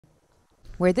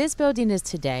Where this building is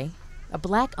today, a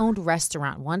Black-owned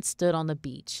restaurant once stood on the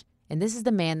beach, and this is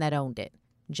the man that owned it,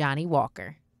 Johnnie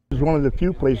Walker. It's one of the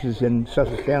few places in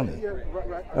Sussex County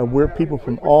where people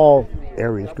from all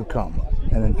areas could come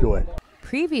and enjoy it.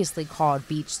 Previously called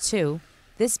Beach 2,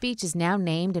 this beach is now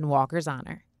named in Walker's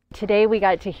honor. Today we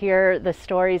got to hear the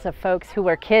stories of folks who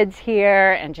were kids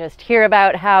here and just hear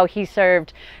about how he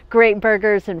served great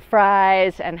burgers and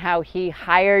fries and how he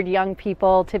hired young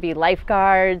people to be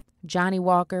lifeguards. Johnnie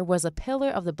Walker was a pillar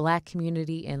of the Black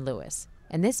community in Lewes,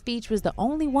 and this beach was the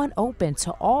only one open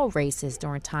to all races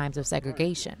during times of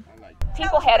segregation.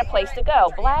 People had a place to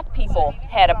go. Black people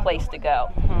had a place to go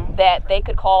that they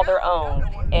could call their own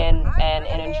and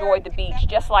enjoy the beach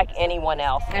just like anyone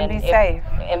else.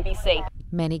 And be safe.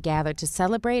 Many gathered to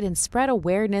celebrate and spread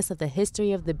awareness of the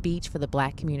history of the beach for the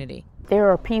Black community.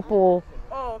 There are people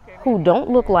who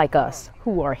don't look like us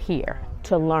who are here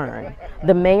to learn.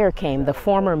 The mayor came, the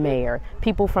former mayor,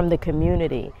 people from the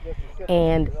community,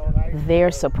 and their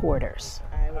supporters.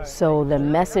 So the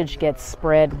message gets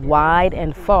spread wide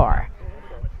and far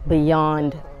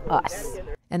beyond us.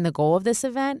 And the goal of this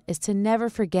event is to never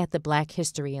forget the Black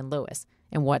history in Lewes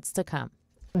and what's to come.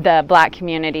 The Black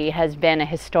community has been a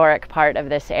historic part of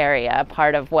this area, a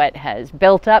part of what has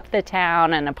built up the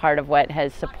town and a part of what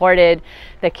has supported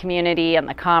the community and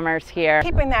the commerce here.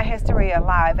 Keeping that history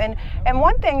alive. And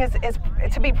one thing is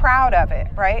to be proud of it,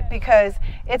 right? Because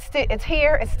it's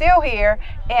here, it's still here,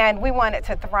 and we want it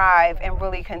to thrive and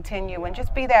really continue and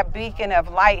just be that beacon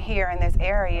of light here in this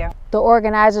area. The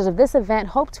organizers of this event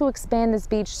hope to expand this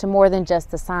beach to more than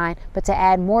just a sign, but to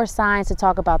add more signs to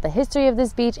talk about the history of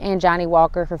this beach and Johnnie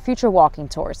Walker for future walking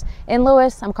tours. In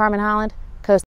Lewes, I'm Carmen Holland,